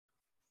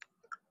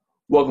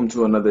Welcome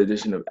to another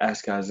edition of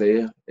Ask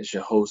Isaiah. It's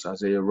your host,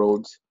 Isaiah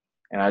Rhodes,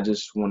 and I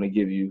just want to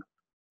give you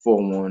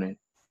forewarning.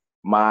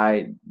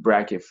 My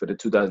bracket for the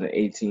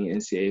 2018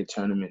 NCAA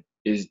tournament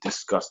is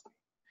disgusting.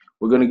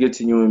 We're going to get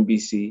to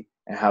UMBC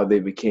and how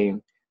they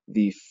became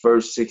the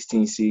first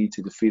 16 seed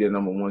to defeat a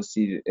number one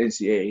seed in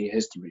NCAA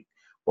history.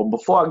 But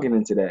before I get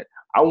into that,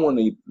 I want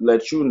to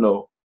let you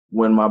know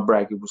when my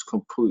bracket was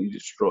completely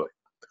destroyed.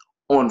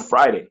 On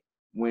Friday,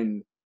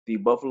 when the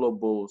Buffalo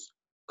Bulls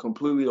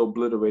completely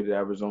obliterated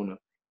Arizona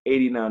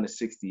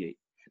 89-68.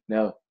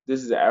 Now,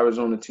 this is an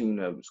Arizona team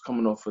that was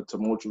coming off a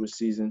tumultuous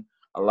season.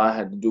 A lot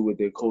had to do with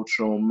their coach,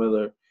 Shawn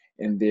Miller,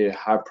 and their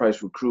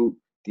high-priced recruit,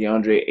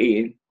 DeAndre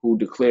Ayton, who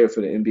declared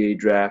for the NBA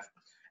draft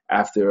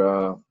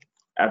after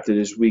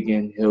this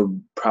weekend. He'll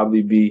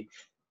probably be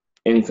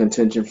in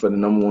contention for the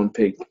number one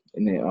pick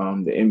in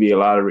the NBA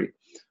lottery.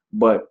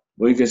 But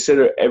when you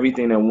consider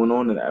everything that went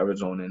on in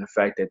Arizona and the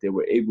fact that they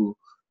were able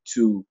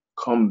to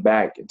come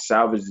back and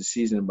salvage the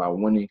season by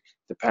winning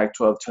the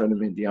Pac-12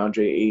 tournament,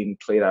 DeAndre Ayton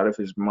played out of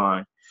his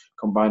mind,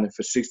 combining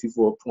for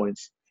 64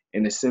 points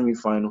in the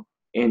semifinal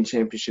and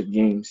championship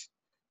games,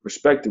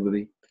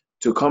 respectively,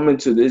 to come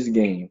into this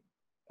game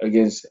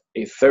against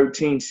a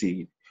 13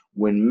 seed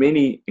when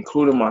many,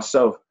 including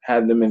myself,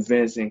 had them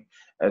advancing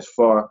as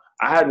far.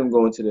 I had them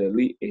going to the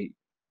Elite Eight,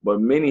 but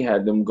many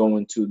had them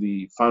going to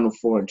the Final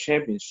Four and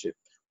championship.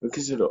 We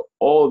consider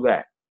all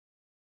that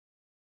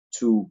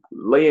to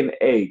lay an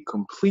egg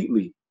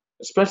completely,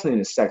 especially in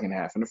the second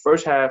half. In the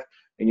first half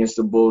against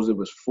the Bulls, it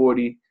was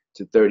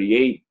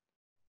 40-38,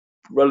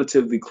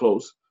 relatively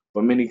close,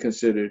 but many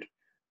considered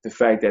the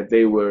fact that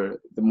they were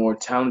the more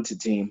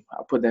talented team.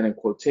 I put that in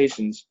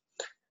quotations.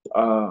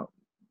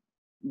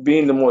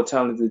 Being the more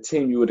talented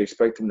team, you would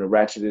expect them to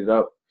ratchet it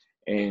up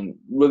and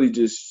really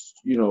just,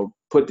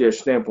 put their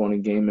stamp on the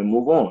game and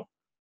move on.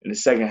 In the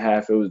second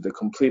half, it was the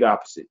complete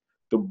opposite.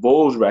 The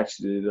Bulls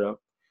ratcheted it up.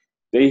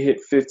 They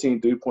hit 15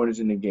 three-pointers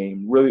in the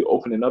game, really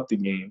opening up the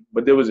game.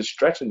 But there was a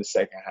stretch in the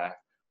second half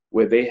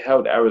where they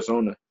held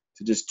Arizona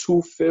to just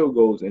 2 field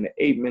goals in an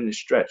 8-minute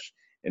stretch.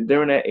 And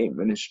during that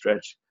 8-minute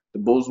stretch, the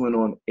Bulls went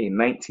on a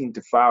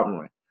 19-5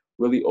 run,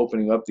 really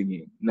opening up the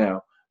game.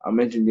 Now, I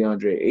mentioned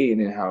DeAndre Ayton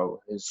and how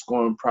his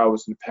scoring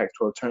prowess in the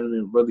Pac-12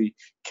 tournament really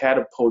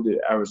catapulted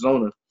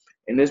Arizona.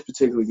 In this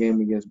particular game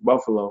against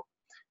Buffalo,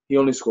 he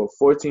only scored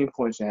 14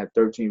 points and had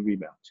 13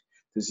 rebounds.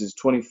 This is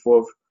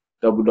 24th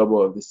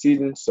double-double of the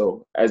season.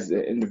 So as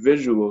an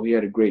individual, he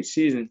had a great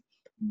season,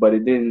 but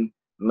it didn't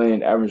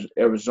land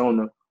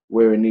Arizona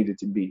where it needed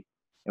to be.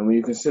 And when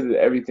you consider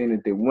everything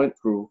that they went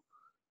through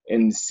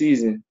in the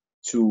season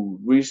to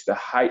reach the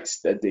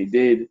heights that they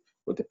did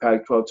with the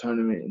Pac-12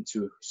 tournament and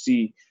to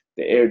see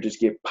the air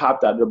just get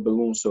popped out of the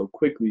balloon so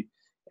quickly,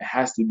 it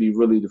has to be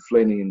really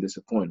deflating and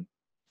disappointing.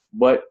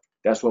 But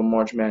that's what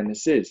March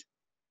Madness is.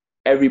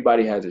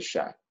 Everybody has a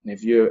shot. And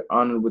if you're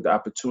honored with the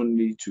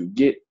opportunity to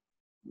get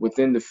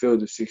within the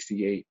field of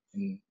 68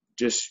 and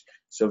just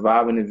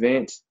survive in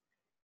advance,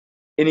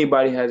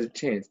 anybody has a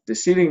chance. The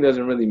seeding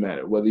doesn't really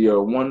matter. Whether you're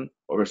a 1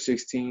 or a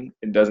 16,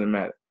 it doesn't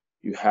matter.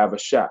 You have a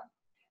shot.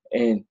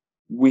 And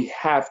we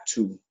have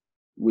to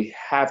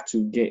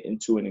get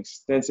into an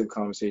extensive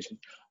conversation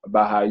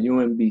about how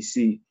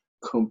UMBC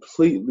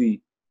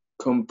completely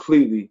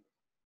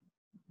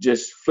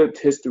just flipped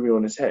history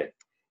on its head.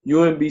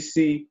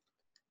 UMBC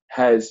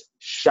has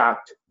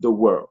shocked the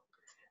world.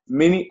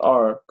 Many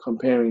are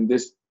comparing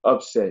this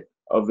upset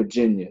of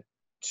Virginia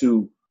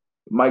to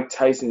Mike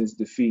Tyson's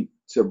defeat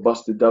to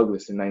Buster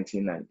Douglas in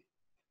 1990.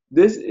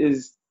 This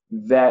is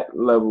that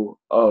level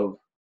of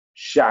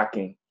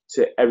shocking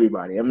to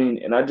everybody. I mean,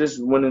 and I just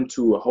went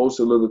into a whole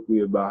soliloquy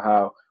about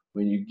how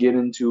when you get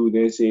into the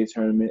NCAA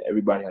tournament,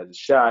 everybody has a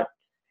shot.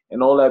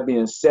 And all that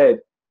being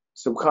said,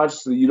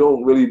 subconsciously, you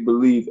don't really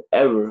believe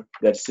ever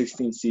that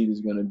 16 seed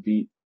is going to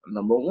beat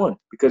number one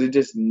because it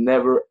just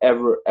never,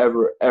 ever,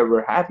 ever,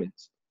 ever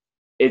happens.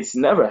 It's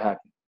never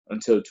happened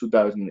until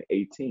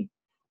 2018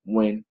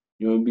 when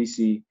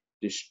UMBC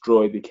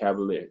destroyed the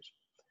Cavaliers.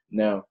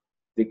 Now,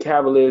 the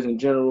Cavaliers in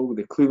general,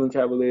 the Cleveland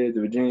Cavaliers,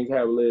 the Virginia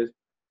Cavaliers,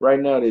 right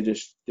now they're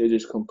just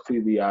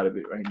completely out of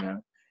it right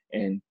now.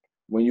 And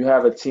when you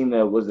have a team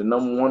that was the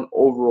number one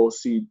overall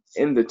seed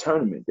in the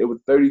tournament, they were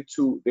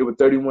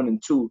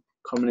 31-2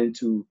 coming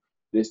into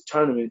this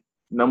tournament,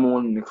 number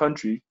one in the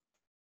country.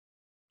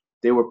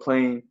 They were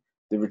playing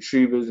the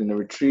Retrievers, and the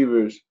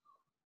Retrievers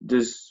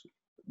just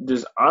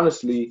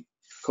honestly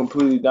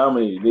completely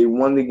dominated. They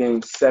won the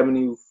game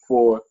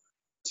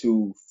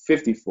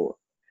 74-54.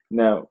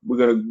 Now, we're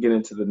going to get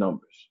into the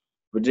numbers.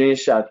 Virginia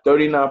shot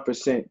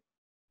 39%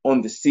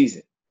 on the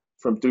season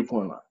from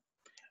three-point line.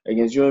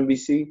 Against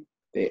UMBC,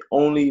 they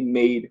only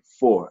made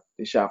 4.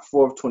 They shot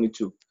 4 of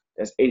 22.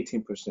 That's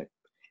 18%.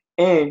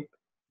 And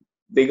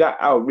they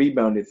got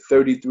out-rebounded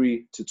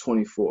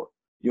 33-24.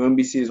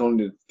 UMBC is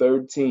only the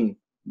third team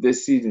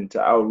this season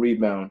to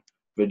out-rebound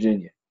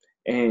Virginia.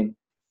 And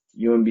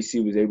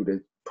UMBC was able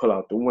to pull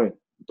out the win.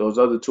 Those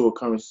other 2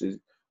 occurrences,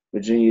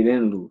 Virginia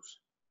didn't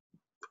lose.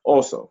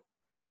 Also,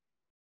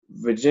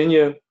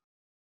 Virginia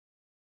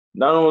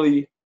not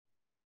only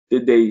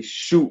did they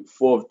shoot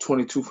 4 of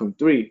 22 from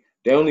 3.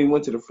 They only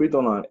went to the free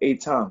throw line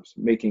 8 times,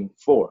 making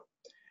 4.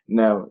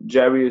 Now,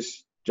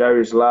 Jarius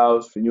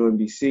Lyles for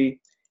UMBC,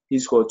 he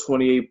scored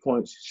 28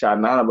 points, shot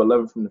 9 of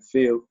 11 from the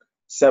field,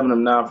 7 of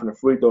 9 from the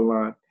free throw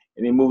line,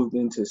 and he moved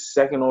into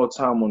second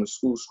all-time on the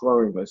school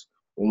scoring list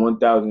with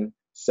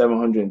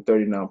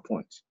 1,739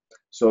 points.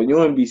 So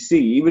UMBC,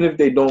 even if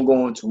they don't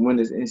go on to win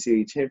this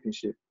NCAA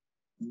championship,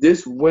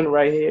 this win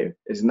right here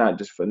is not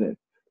just for them.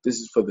 This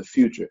is for the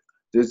future.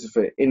 This is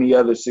for any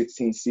other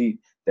 16 seed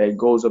that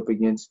goes up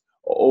against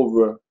an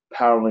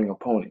overpowering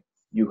opponent.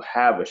 You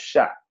have a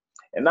shot.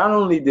 And not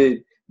only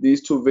did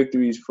these 2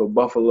 victories for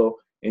Buffalo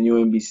and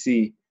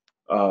UMBC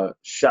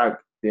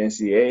shock the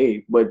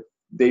NCAA, but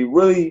they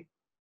really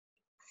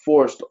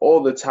forced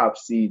all the top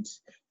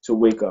seeds to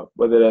wake up,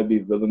 whether that be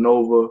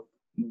Villanova,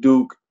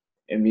 Duke,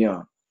 and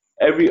beyond.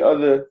 Every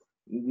other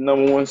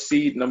number 1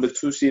 seed, number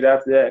 2 seed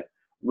after that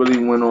really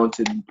went on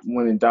to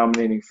win in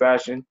dominating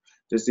fashion.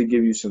 Just to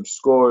give you some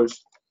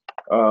scores,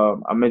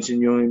 I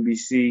mentioned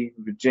UMBC,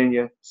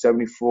 Virginia,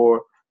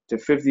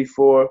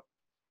 74-54.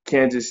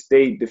 Kansas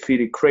State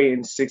defeated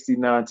Creighton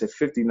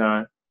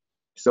 69-59.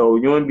 So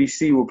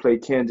UMBC will play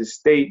Kansas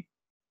State.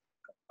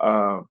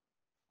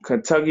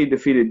 Kentucky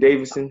defeated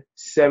Davidson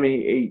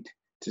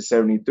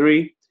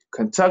 78-73.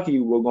 Kentucky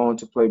will go on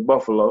to play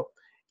Buffalo,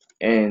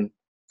 and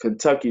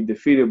Kentucky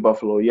defeated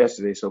Buffalo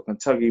yesterday. So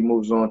Kentucky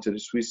moves on to the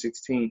Sweet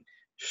 16,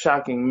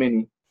 shocking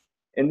many.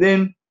 And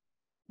then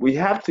we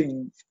have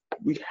to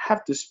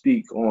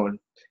speak on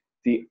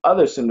the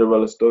other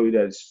Cinderella story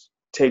that's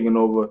taken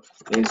over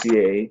the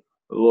NCAA.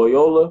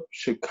 Loyola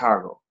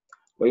Chicago.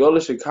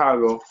 Loyola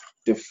Chicago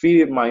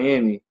defeated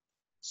Miami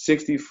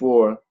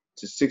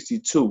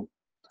 64-62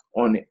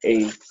 on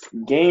a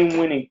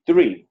game-winning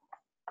three.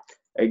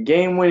 A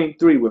game-winning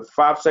three with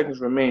 5 seconds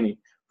remaining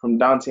from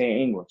Dante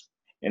Ingram.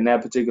 In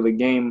that particular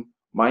game,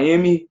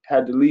 Miami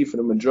had the lead for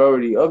the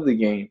majority of the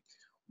game,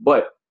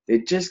 but they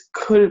just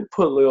couldn't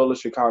put Loyola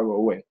Chicago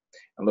away.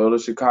 And Loyola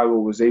Chicago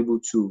was able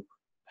to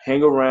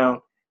hang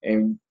around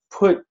and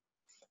put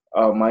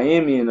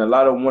Miami in a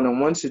lot of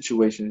one-on-one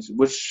situations,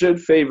 which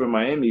should favor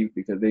Miami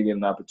because they get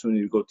an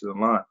opportunity to go to the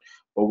line.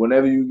 But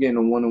whenever you get in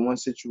a one-on-one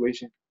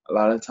situation, a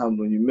lot of times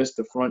when you miss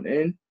the front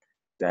end,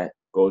 that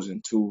goes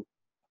into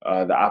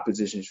the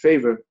opposition's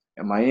favor.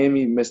 And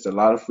Miami missed a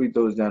lot of free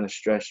throws down the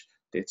stretch.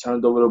 They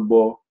turned over the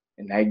ball,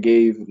 and that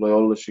gave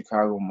Loyola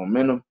Chicago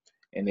momentum,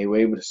 and they were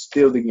able to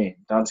steal the game.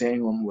 Dante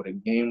Ingram with a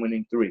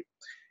game-winning three.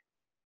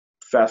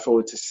 Fast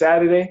forward to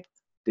Saturday,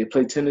 they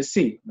played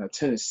Tennessee. Now,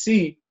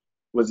 Tennessee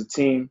was a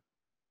team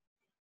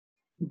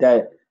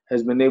that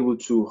has been able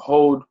to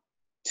hold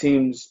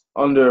teams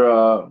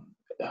under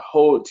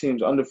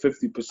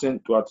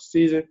 50% throughout the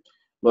season.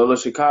 Loyola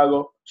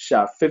Chicago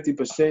shot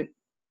 50%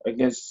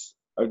 against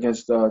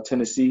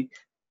Tennessee.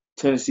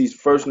 Tennessee's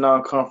first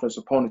non-conference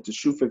opponent to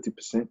shoot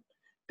 50%.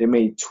 They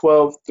made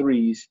 12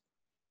 threes,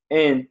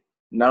 and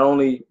not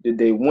only did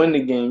they win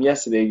the game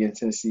yesterday against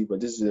Tennessee,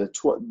 but this is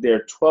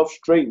their 12th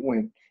straight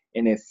win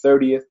and their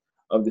 30th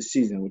of the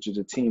season, which is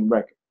a team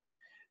record.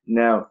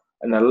 Now,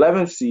 an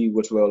 11th seed,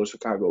 which Loyola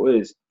Chicago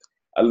is,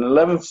 an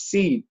 11th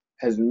seed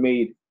has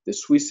made the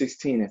Sweet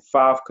 16 in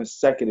 5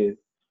 consecutive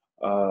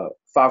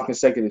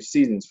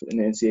seasons in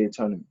the NCAA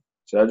tournament.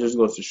 So that just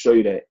goes to show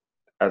you that,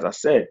 as I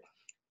said,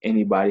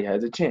 anybody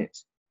has a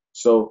chance.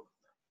 So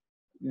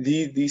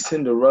these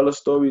Cinderella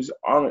stories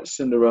aren't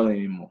Cinderella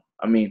anymore.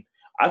 I mean,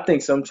 I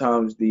think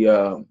sometimes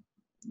the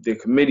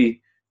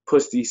committee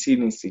puts these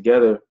seedings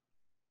together,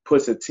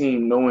 puts a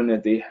team knowing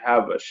that they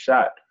have a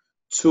shot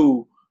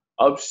to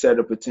upset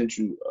a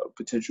potential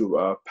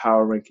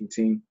power ranking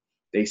team.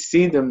 They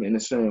see them in a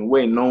certain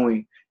way,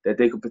 knowing that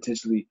they could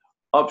potentially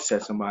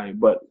upset somebody.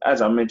 But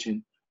as I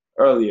mentioned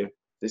earlier,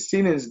 the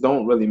seedings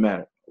don't really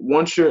matter.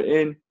 Once you're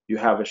in, you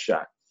have a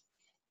shot.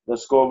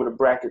 Let's go over the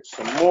brackets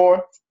some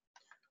more.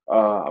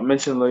 I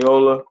mentioned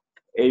Loyola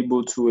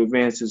able to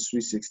advance to the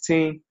Sweet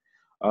 16.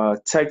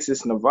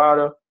 Texas,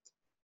 Nevada.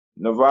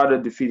 Nevada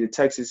defeated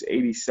Texas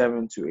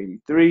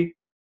 87-83.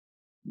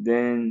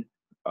 Then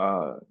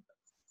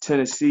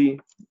Tennessee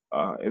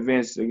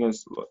advanced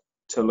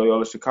to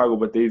Loyola Chicago,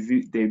 but they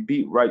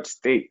beat Wright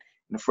State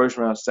in the first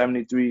round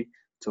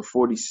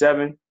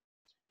 73-47.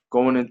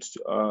 Going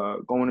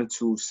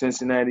into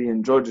Cincinnati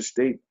and Georgia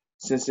State.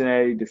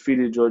 Cincinnati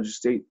defeated Georgia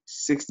State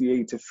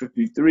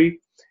 68-53.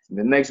 In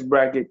the next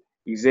bracket,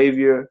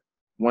 Xavier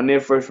won their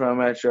first round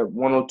matchup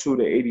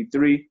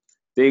 102-83.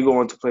 They go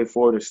on to play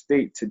Florida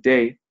State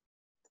today.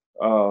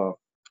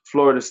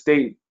 Florida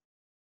State,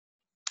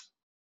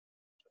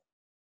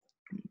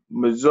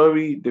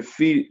 Missouri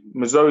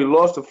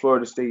lost to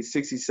Florida State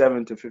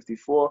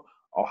 67-54.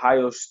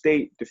 Ohio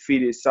State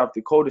defeated South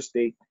Dakota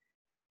State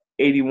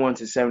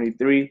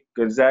 81-73.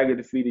 Gonzaga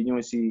defeated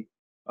UNC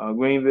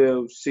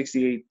Greenville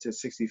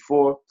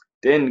 68-64.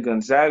 Then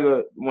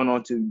Gonzaga went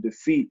on to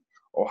defeat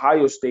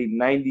Ohio State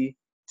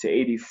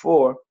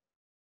 90-84.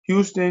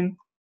 Houston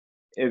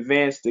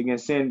advanced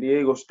against San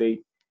Diego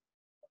State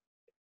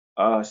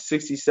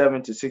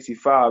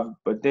 67-65.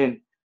 But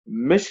then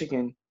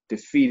Michigan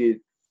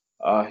defeated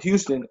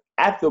Houston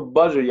at the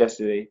buzzer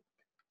yesterday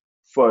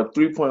for a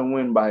 3-point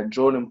win by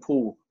Jordan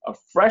Poole, a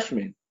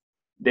freshman.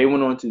 They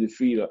went on to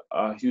defeat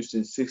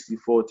Houston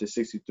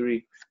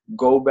 64-63.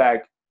 Go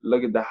back,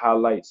 look at the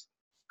highlights.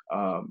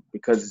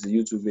 Because it's a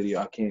YouTube video,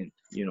 I can't,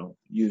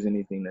 use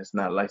anything that's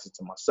not licensed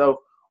to myself.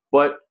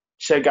 But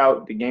check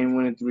out the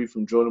game-winning three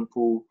from Jordan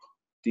Poole.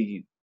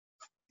 It's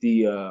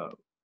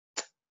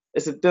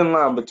a thin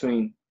line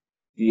between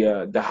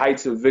the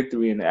heights of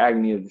victory and the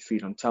agony of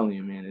defeat. I'm telling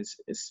you, man,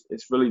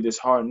 it's really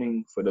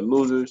disheartening for the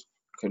losers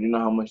because you know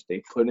how much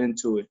they put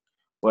into it.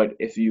 But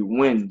if you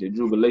win, the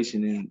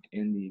jubilation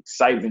and the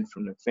excitement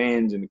from the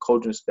fans and the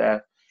coaching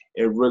staff,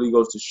 it really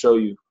goes to show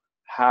you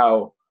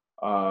how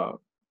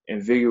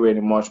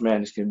invigorating March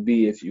Madness can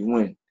be if you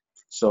win.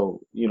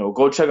 So,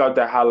 go check out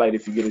that highlight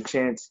if you get a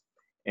chance.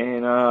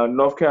 And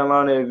North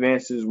Carolina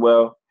advanced as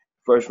well.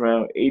 First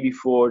round,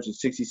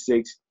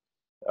 84-66.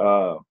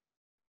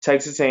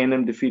 Texas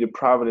A&M defeated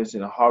Providence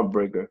in a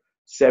heartbreaker,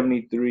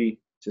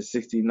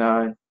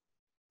 73-69.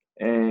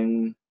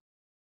 And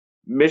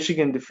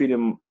Michigan defeated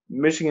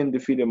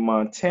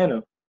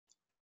Montana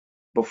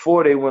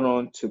before they went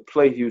on to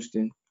play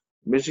Houston.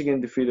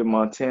 Michigan defeated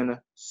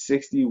Montana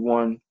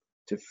 61-47.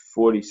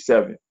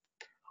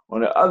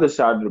 On the other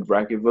side of the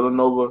bracket,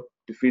 Villanova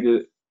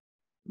defeated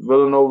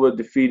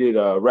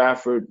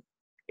Radford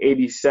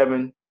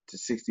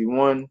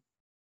 87-61.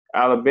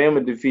 Alabama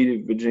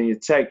defeated Virginia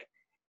Tech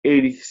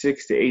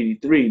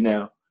 86-83.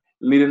 Now,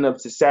 leading up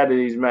to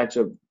Saturday's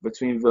matchup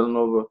between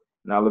Villanova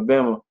and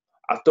Alabama,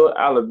 I thought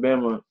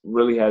Alabama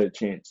really had a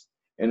chance.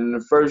 And in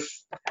the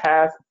first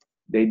half,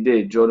 they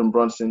did. Jordan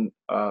Brunson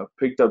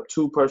picked up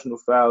 2 personal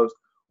fouls,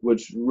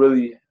 which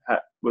really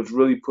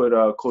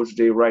put Coach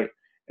Jay Wright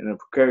in a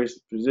precarious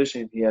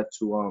position. He had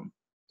to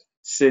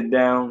sit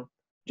down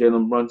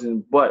Jalen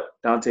Brunson, but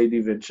Dante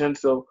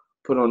DiVincenzo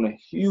put on a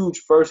huge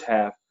first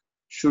half,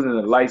 shooting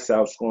the lights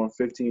out, scoring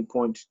 15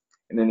 points.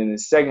 And then in the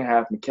second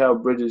half,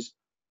 Mikal Bridges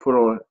put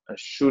on a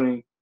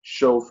shooting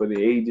show for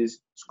the ages,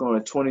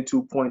 scoring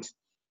 22 points,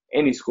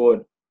 and he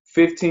scored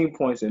 15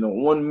 points in a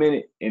 1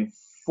 minute and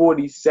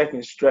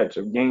 40-second stretch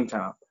of game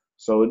time.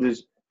 So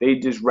they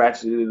just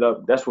ratcheted it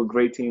up. That's what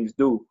great teams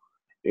do.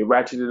 They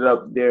ratcheted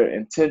up their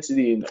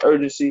intensity and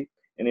urgency,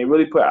 and they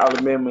really put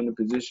Alabama in a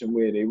position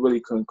where they really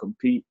couldn't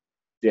compete.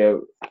 Their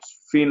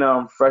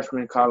phenom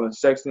freshman Colin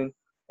Sexton,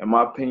 in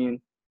my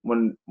opinion,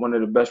 one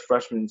of the best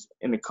freshmen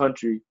in the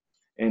country,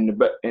 and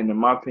in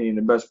my opinion,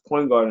 the best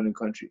point guard in the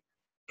country,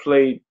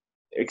 played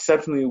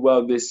exceptionally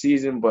well this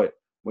season. But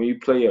when you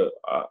play a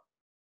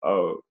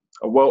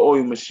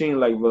well-oiled machine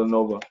like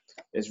Villanova,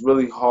 it's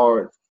really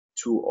hard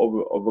to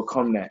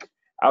overcome that.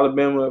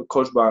 Alabama,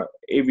 coached by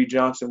Avery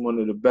Johnson, one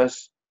of the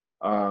best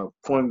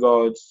point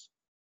guards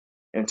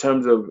in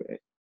terms of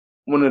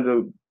one of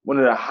the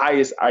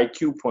highest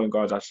IQ point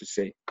guards, I should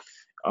say,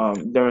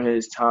 during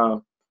his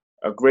time.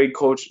 A great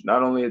coach,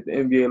 not only at the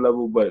NBA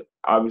level, but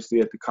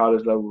obviously at the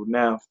college level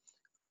now.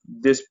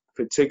 This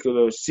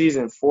particular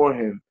season for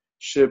him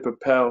should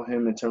propel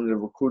him in terms of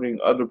recruiting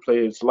other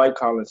players like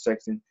Colin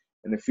Sexton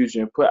in the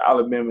future and put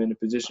Alabama in a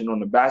position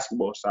on the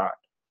basketball side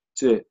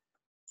to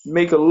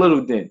make a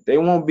little dent. They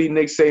won't be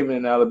Nick Saban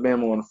in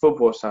Alabama on the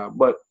football side,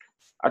 but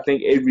I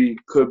think Avery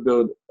could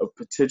build a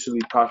potentially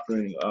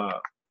prospering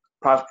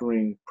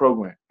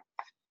program.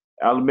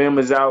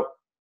 Alabama's out.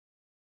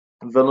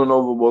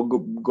 Villanova will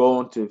go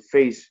on to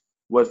face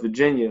West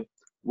Virginia.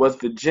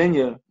 West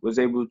Virginia was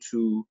able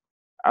to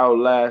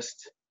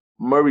outlast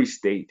Murray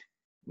State.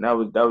 And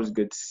that was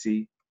good to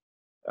see.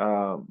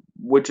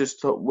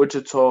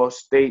 Wichita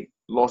State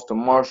lost to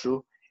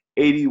Marshall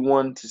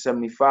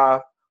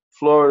 81-75.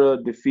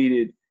 Florida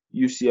defeated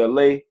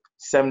UCLA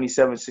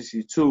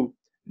 77-62.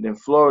 And then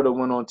Florida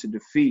went on to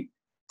defeat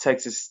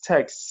Texas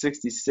Tech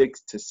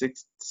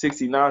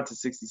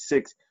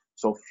 69-66.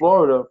 So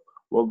Florida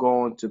will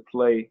go on to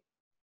play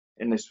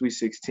in the Sweet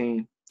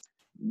 16.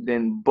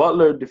 Then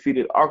Butler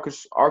defeated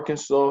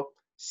Arkansas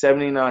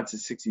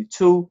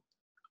 79-62.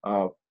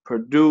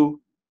 Purdue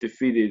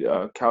defeated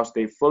Cal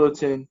State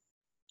Fullerton.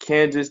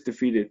 Kansas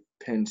defeated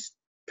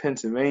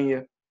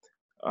Pennsylvania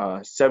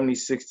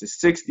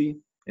 76-60.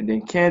 And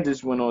then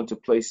Kansas went on to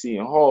play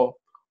Seton Hall.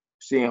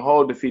 Seton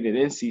Hall defeated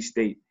NC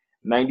State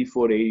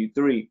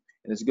 94-83.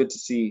 And it's good to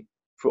see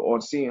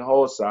on Seton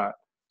Hall's side,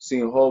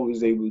 Seton Hall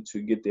was able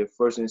to get their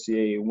first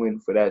NCAA win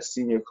for that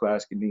senior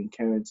class, Kadeem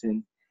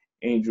Carrington,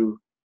 Angel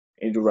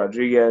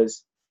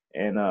Rodriguez,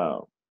 and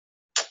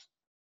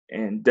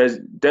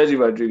Desi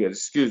Rodriguez,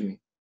 excuse me.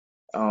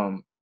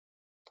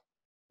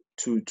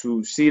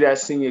 To see that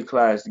senior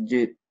class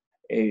get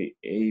a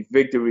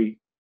victory,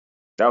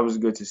 that was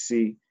good to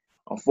see.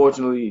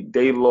 Unfortunately,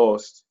 they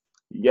lost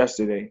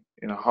yesterday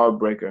in a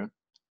heartbreaker,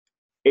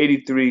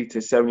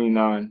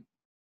 83-79.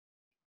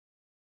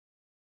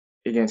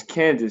 Against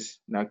Kansas.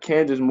 Now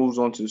Kansas moves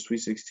on to the Sweet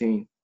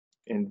 16,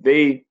 and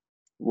they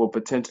will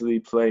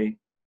potentially play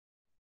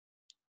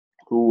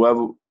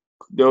whoever.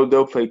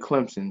 They'll play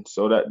Clemson,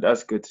 so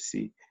that's good to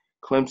see.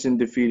 Clemson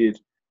defeated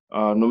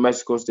New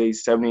Mexico State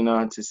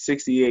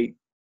 79-68.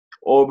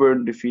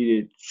 Auburn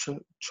defeated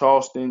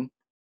Charleston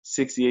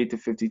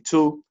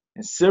 68-52,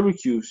 and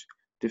Syracuse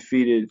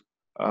defeated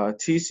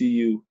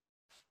TCU.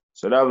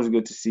 So that was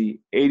good to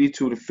see,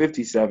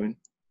 82-57.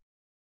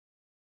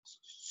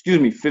 Excuse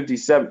me,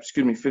 57.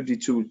 Excuse me,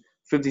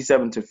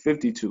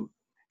 57-52.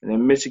 And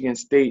then Michigan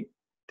State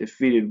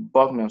defeated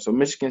Bucknell. So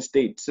Michigan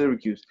State,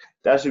 Syracuse.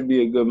 That should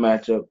be a good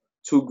matchup.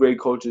 Two great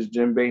coaches,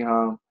 Jim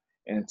Boeheim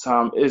and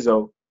Tom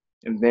Izzo.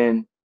 And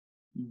then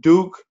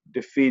Duke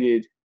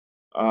defeated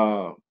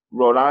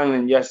Rhode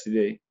Island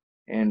yesterday,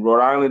 and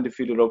Rhode Island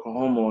defeated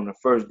Oklahoma on the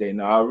first day.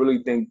 Now, I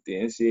really think the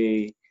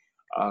NCAA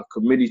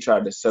committee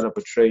tried to set up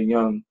a Trae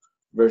Young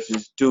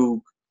versus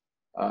Duke,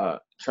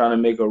 trying to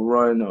make a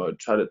run or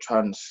try to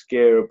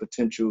scare a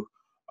potential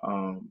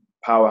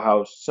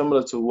powerhouse,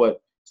 similar to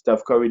what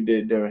Steph Curry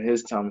did during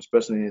his time,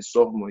 especially in his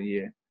sophomore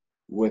year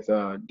with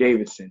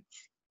Davidson.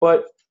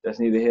 But that's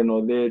neither here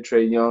nor there.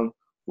 Trae Young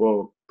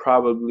will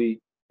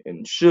probably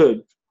and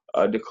should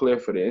declare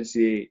for the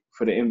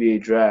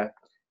NBA draft.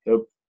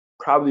 He'll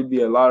probably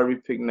be a lottery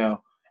pick.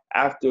 Now,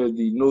 after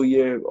the new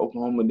year,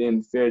 Oklahoma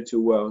didn't fare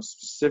too well,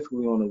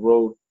 specifically on the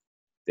road.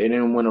 They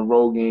didn't win a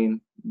road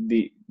game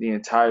the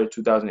entire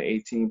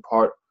 2018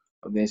 part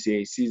of the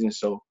NCAA season,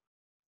 so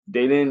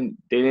they didn't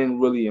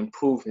really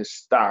improve his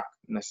stock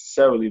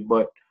necessarily.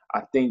 But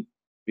I think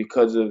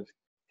because of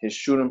his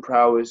shooting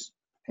prowess,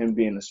 him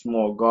being a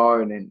small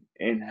guard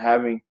and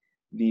having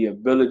the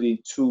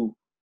ability to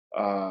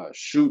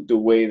shoot the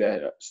way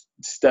that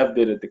Steph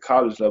did at the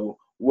college level,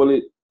 will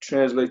it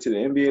translate to the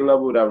NBA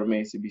level? That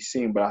remains to be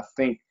seen. But I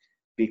think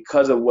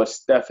because of what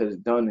Steph has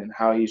done and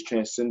how he's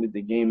transcended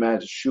the game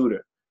as a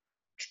shooter,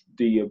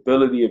 the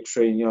ability of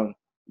Trae Young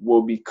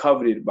will be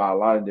coveted by a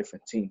lot of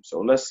different teams.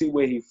 So let's see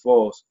where he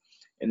falls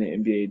in the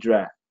NBA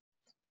draft.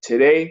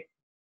 Today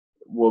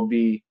will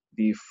be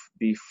the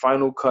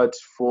final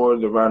cuts for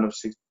the round of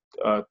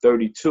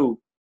 32,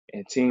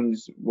 and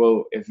teams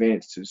will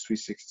advance to the Sweet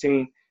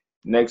 16.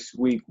 Next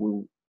week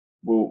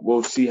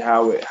we'll see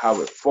how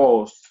it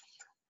falls.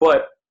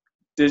 But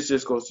this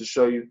just goes to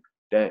show you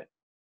that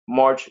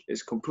March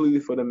is completely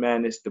for the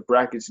madness. The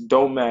brackets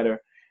don't matter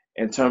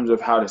in terms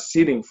of how the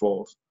seeding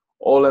falls.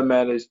 All that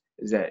matters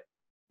is that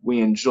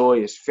we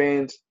enjoy as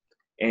fans,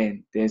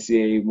 and the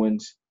NCAA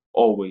wins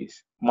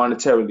always,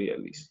 monetarily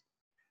at least.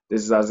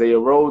 This is Isaiah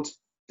Rhodes.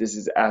 This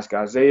is Ask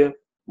Isaiah.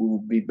 We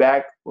will be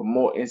back with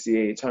more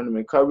NCAA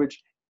tournament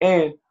coverage,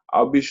 and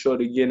I'll be sure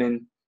to get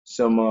in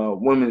some of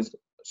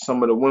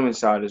the women's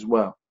side as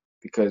well,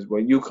 because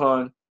what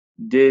UConn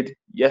did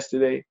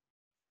yesterday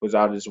was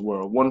out of this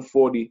world,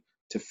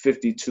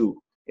 140-52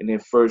 in the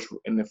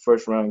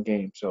first round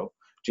game. So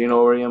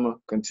Gino Auriemma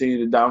continue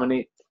to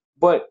dominate,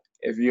 but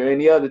if you're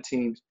any other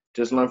teams,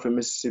 just learn from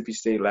Mississippi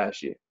State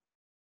last year.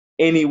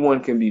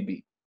 Anyone can be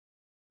beat.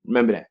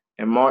 Remember that.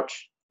 In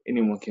March,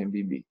 anyone can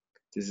be beat.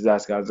 This is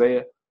Ask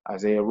Isaiah.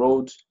 Isaiah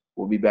Rhodes.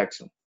 We'll be back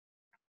soon.